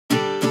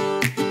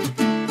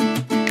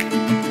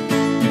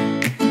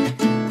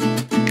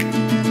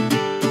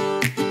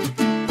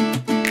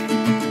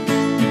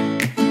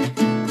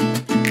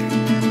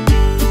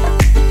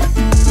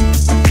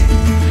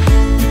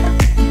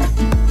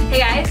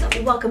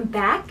welcome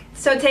back.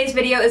 So today's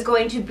video is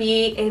going to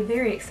be a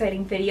very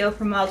exciting video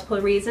for multiple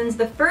reasons.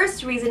 The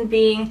first reason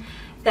being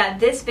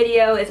that this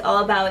video is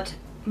all about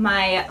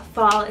my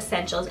fall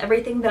essentials,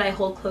 everything that I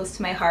hold close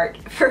to my heart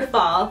for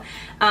fall.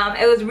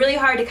 It was really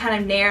hard to kind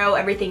of narrow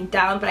everything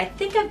down, but I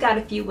think I've got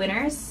a few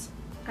winners,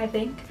 I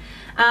think.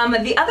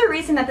 The other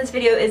reason that this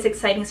video is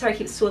exciting, sorry I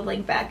keep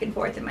swiveling back and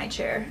forth in my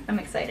chair, I'm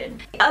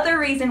excited. The other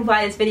reason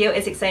why this video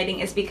is exciting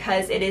is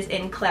because it is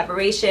in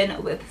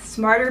collaboration with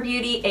Smarter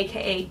Beauty,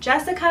 aka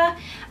Jessica.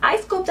 I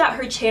scoped out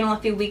her channel a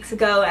few weeks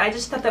ago and I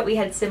just thought that we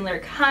had similar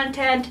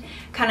content,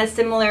 kind of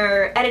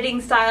similar editing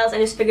styles. I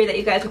just figured that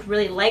you guys would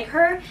really like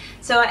her.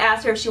 So I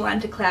asked her if she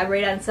wanted to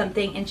collaborate on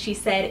something and she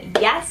said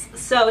yes.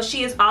 So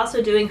she is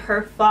also doing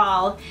her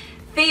fall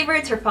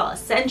favorites, her fall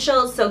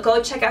essentials, so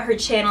go check out her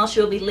channel. She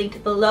will be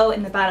linked below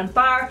in the bottom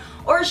bar,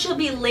 or she'll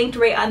be linked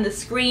right on the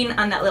screen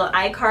on that little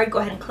iCard. Go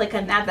ahead and click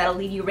on that, that'll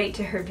lead you right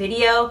to her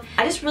video.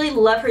 I just really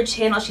love her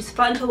channel. She's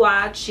fun to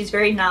watch, she's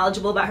very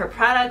knowledgeable about her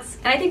products,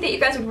 and I think that you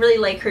guys would really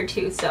like her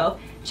too, so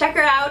check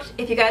her out.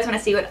 If you guys want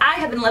to see what I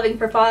have been loving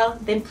for fall,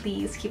 then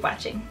please keep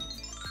watching.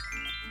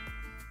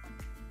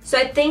 So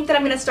I think that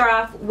I'm going to start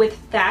off with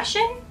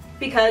fashion,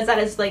 because that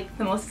is like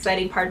the most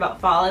exciting part about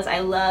fall, is I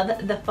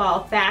love the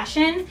fall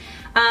fashion.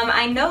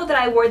 I know that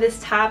I wore this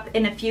top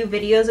in a few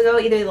videos ago,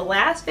 either the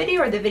last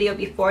video or the video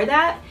before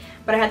that,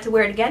 but I had to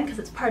wear it again because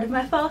it's part of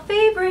my fall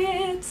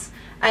favorites.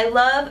 I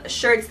love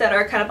shirts that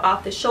are kind of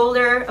off the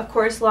shoulder, of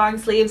course long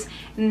sleeves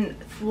and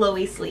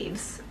flowy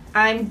sleeves.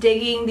 I'm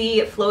digging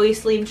the flowy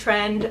sleeve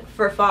trend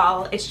for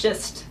fall. It's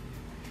just,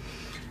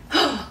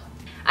 I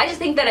just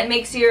think that it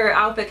makes your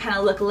outfit kind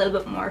of look a little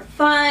bit more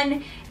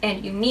fun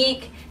and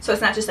unique. So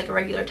it's not just like a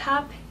regular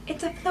top,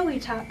 it's a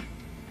flowy top.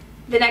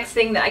 The next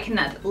thing that I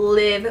cannot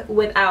live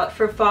without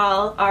for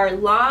fall are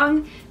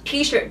long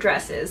t-shirt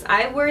dresses.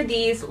 I wear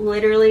these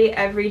literally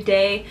every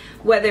day,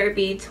 whether it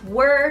be to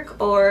work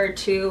or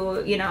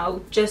to, you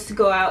know, just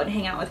go out and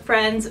hang out with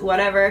friends,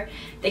 whatever.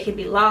 They can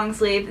be long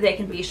sleeve, they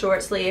can be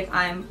short sleeve,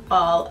 I'm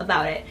all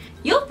about it.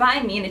 You'll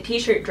find me in a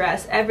t-shirt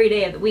dress every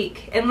day of the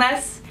week,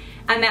 unless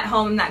I'm at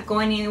home, not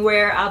going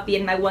anywhere. I'll be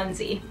in my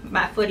onesie,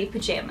 my footy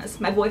pajamas.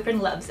 My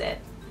boyfriend loves it.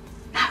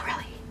 Not really.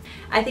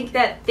 I think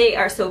that they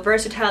are so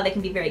versatile. They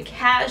can be very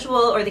casual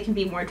or they can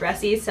be more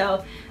dressy,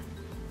 so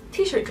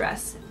t-shirt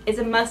dress is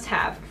a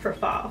must-have for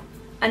fall.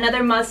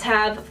 Another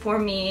must-have for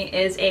me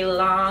is a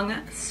long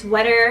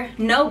sweater.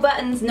 No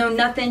buttons, no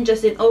nothing,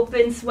 just an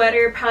open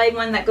sweater, probably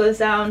one that goes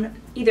down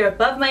either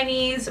above my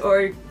knees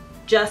or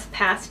just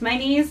past my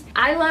knees.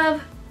 I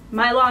love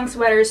my long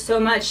sweaters so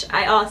much,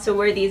 I also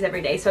wear these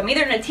every day. So I'm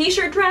either in a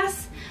t-shirt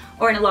dress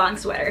or in a long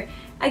sweater.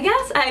 I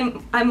guess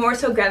I more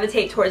so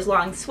gravitate towards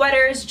long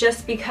sweaters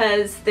just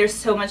because there's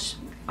so much,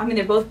 I mean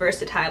they're both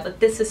versatile, but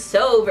this is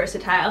so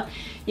versatile.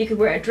 You could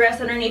wear a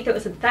dress underneath it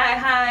with some thigh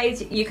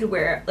highs, you could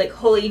wear like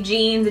holy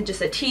jeans and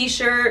just a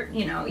t-shirt,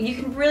 you know, you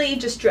can really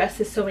just dress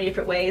this so many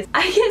different ways.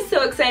 I get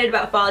so excited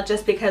about fall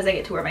just because I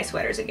get to wear my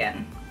sweaters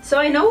again. So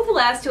I know with the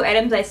last two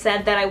items I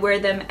said that I wear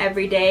them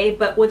every day,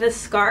 but with a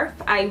scarf,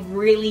 I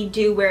really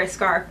do wear a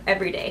scarf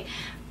every day.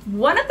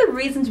 One of the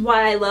reasons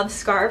why I love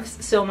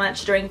scarves so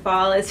much during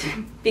fall is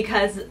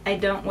because I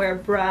don't wear a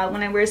bra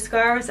when I wear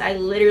scarves. I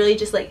literally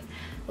just like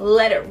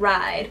let it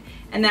ride,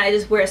 and then I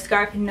just wear a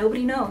scarf and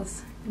nobody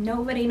knows.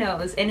 Nobody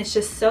knows, and it's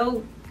just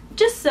so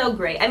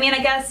great. I mean, I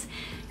guess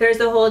there's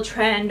the whole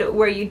trend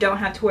where you don't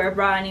have to wear a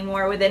bra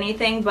anymore with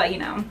anything, but you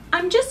know,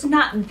 I'm just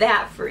not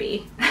that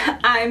free.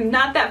 I'm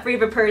not that free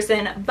of a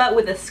person, but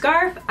with a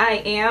scarf,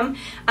 I am.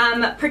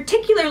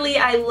 Particularly,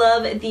 I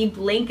love the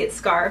blanket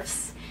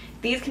scarves.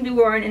 These can be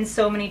worn in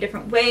so many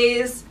different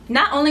ways.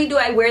 Not only do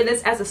I wear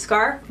this as a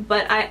scarf,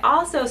 but I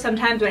also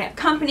sometimes when I have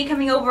company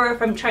coming over,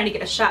 if I'm trying to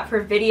get a shot for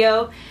a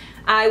video,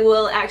 I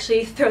will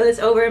actually throw this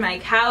over my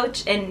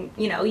couch and,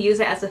 you know, use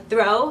it as a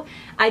throw.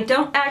 I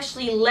don't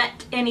actually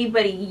let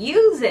anybody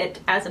use it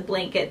as a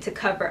blanket to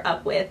cover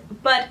up with,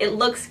 but it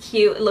looks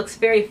cute, it looks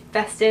very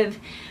festive,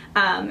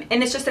 and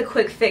it's just a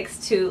quick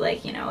fix to,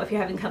 like, you know, if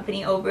you're having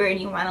company over and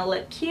you want to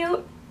look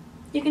cute,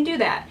 you can do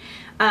that.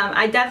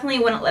 I definitely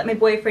wouldn't let my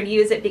boyfriend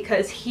use it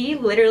because he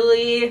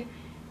literally,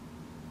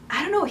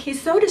 I don't know,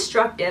 he's so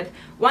destructive.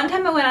 One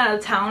time I went out of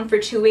town for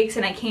 2 weeks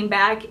and I came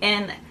back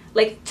and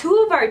like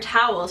 2 of our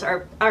towels,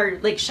 our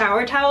like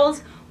shower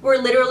towels, were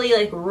literally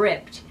like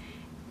ripped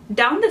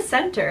down the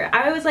center.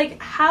 I was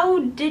like, how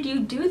did you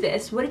do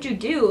this? What did you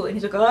do? And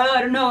he's like, oh,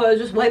 I don't know, I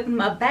was just wiping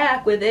my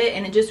back with it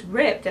and it just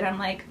ripped. And I'm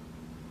like,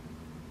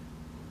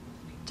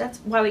 that's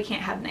why we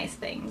can't have nice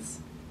things.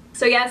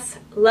 So yes,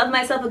 love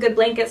myself a good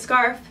blanket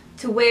scarf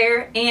to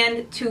wear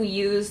and to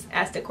use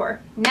as decor.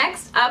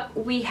 Next up,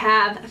 we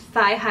have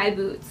thigh-high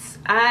boots.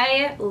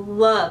 I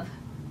love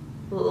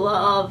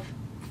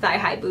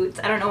thigh-high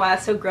boots. I don't know why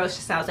that's so gross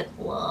just now. I was like,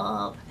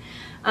 love.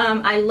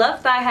 I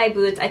love thigh-high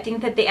boots. I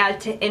think that they add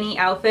to any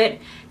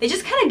outfit. They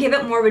just kind of give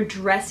it more of a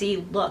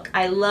dressy look.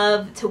 I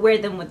love to wear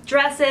them with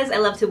dresses. I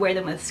love to wear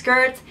them with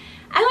skirts.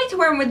 I like to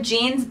wear them with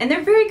jeans, and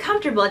they're very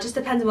comfortable. It just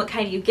depends on what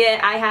kind you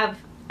get. I have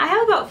I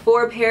have about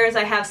 4 pairs.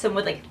 I have some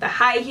with like the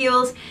high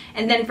heels,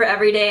 and then for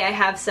everyday I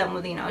have some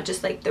with, you know,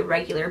 just like the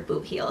regular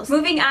boot heels.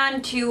 Moving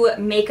on to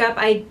makeup,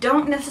 I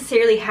don't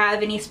necessarily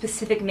have any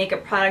specific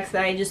makeup products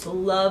that I just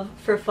love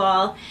for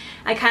fall.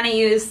 I kind of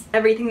use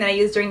everything that I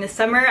use during the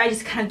summer. I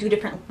just kind of do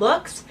different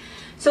looks.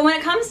 So when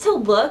it comes to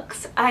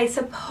looks, I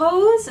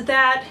suppose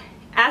that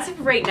as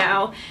of right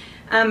now,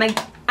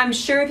 I'm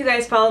sure if you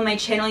guys follow my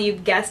channel,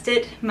 you've guessed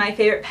it. My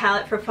favorite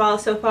palette for fall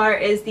so far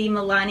is the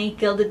Milani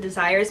Gilded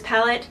Desires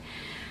palette.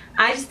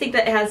 I just think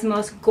that it has the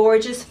most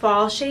gorgeous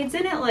fall shades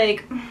in it.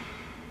 Like,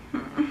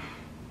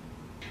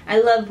 I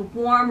love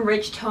warm,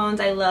 rich tones.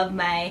 I love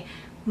my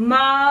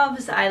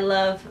mauves. I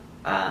love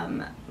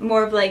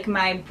more of like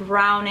my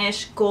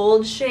brownish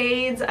gold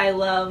shades. I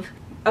love,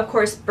 of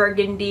course,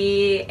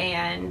 burgundy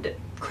and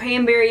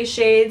cranberry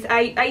shades.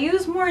 I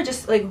use more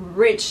just like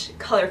rich,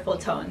 colorful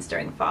tones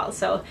during fall.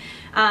 So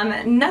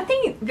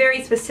nothing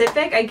very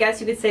specific. I guess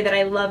you could say that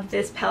I love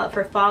this palette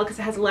for fall because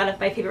it has a lot of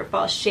my favorite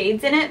fall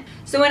shades in it.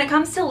 So when it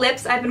comes to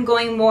lips, I've been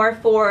going more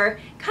for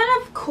kind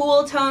of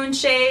cool tone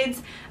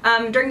shades.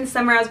 During the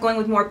summer I was going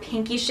with more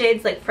pinky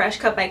shades like Fresh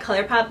Cut by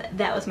ColourPop.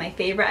 That was my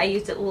favorite. I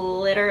used it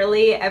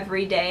literally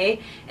every day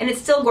and it's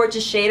still a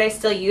gorgeous shade. I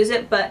still use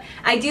it, but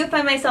I do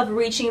find myself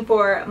reaching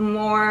for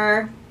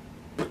more,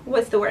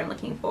 what's the word I'm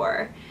looking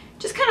for?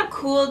 Just kind of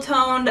cool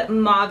toned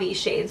mauve-y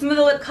shades. Some of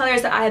the lip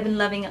colors that I have been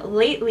loving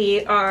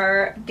lately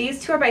are,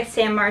 these two are by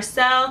Sam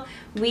Marcel.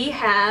 We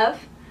have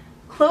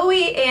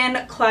Chloe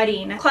and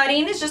Claudine.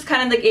 Claudine is just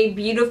kind of like a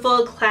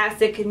beautiful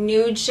classic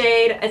nude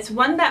shade. It's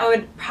one that I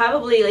would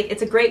probably like,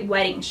 it's a great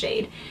wedding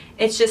shade.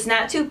 It's just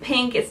not too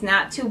pink, it's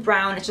not too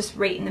brown, it's just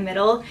right in the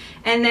middle.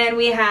 And then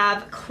we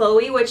have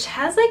Chloe, which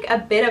has like a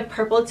bit of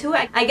purple to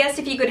it. I guess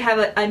if you could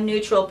have a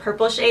neutral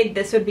purple shade,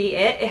 this would be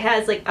it. It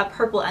has like a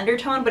purple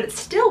undertone, but it's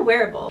still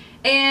wearable.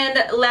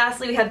 And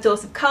lastly, we have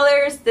Dose of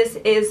Colors. This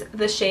is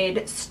the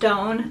shade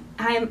Stone.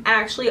 I am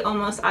actually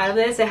almost out of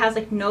this. It has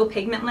like no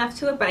pigment left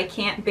to it, but I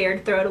can't bear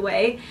to throw it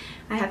away.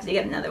 I have to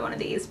get another one of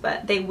these,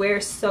 but they wear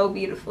so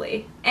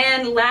beautifully.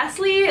 And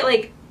lastly,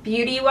 like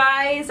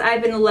beauty-wise,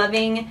 I've been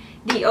loving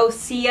the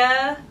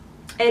Osea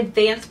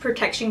Advanced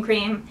Protection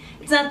Cream.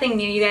 It's nothing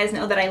new, you guys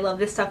know that I love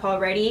this stuff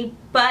already,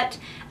 but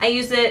I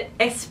use it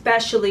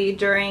especially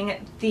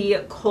during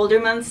the colder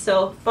months,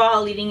 so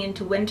fall leading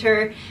into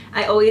winter.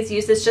 I always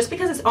use this just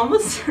because it's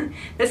almost,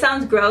 this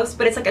sounds gross,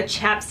 but it's like a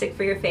chapstick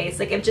for your face.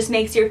 Like it just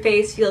makes your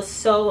face feel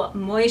so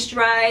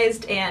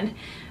moisturized and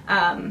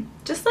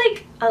just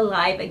like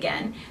alive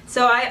again.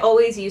 So I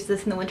always use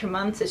this in the winter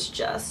months. It's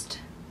just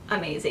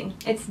amazing.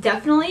 It's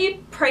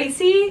definitely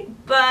pricey,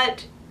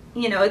 but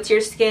you know, it's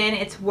your skin,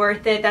 it's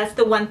worth it. That's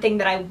the one thing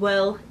that I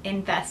will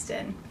invest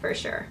in for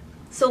sure.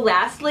 So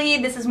lastly,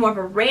 this is more of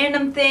a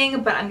random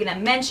thing, but I'm gonna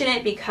mention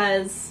it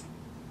because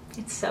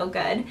it's so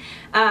good.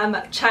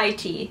 Chai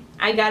tea.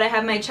 I gotta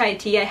have my chai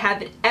tea. I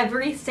have it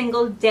every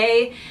single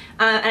day,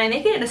 and I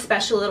make it in a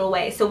special little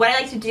way. So what I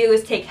like to do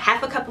is take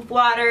half a cup of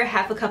water,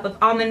 half a cup of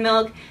almond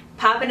milk,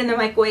 pop it in the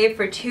microwave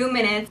for 2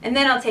 minutes, and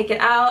then I'll take it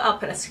out. I'll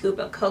put a scoop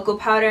of cocoa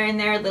powder in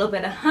there, a little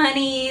bit of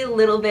honey, a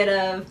little bit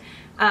of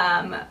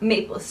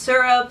maple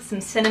syrup, some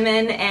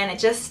cinnamon, and it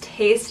just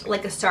tastes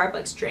like a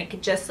Starbucks drink.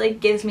 It just like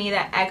gives me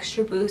that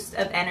extra boost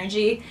of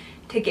energy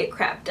to get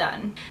crap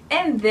done.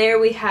 And there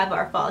we have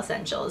our fall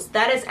essentials.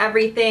 That is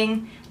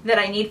everything that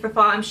I need for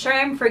fall. I'm sure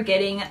I'm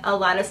forgetting a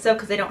lot of stuff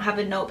because I don't have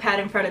a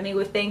notepad in front of me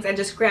with things. I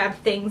just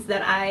grabbed things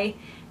that I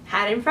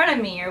had in front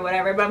of me or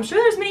whatever, but I'm sure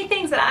there's many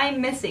things that I'm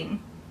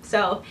missing.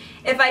 So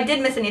if I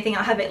did miss anything,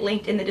 I'll have it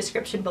linked in the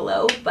description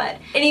below. But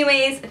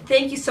anyways,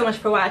 thank you so much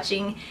for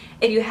watching.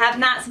 If you have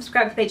not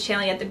subscribed to my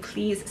channel yet, then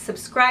please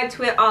subscribe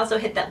to it. Also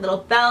hit that little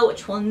bell,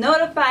 which will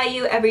notify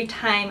you every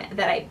time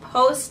that I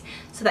post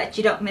so that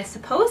you don't miss a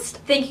post.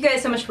 Thank you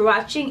guys so much for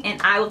watching, and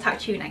I will talk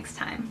to you next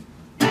time.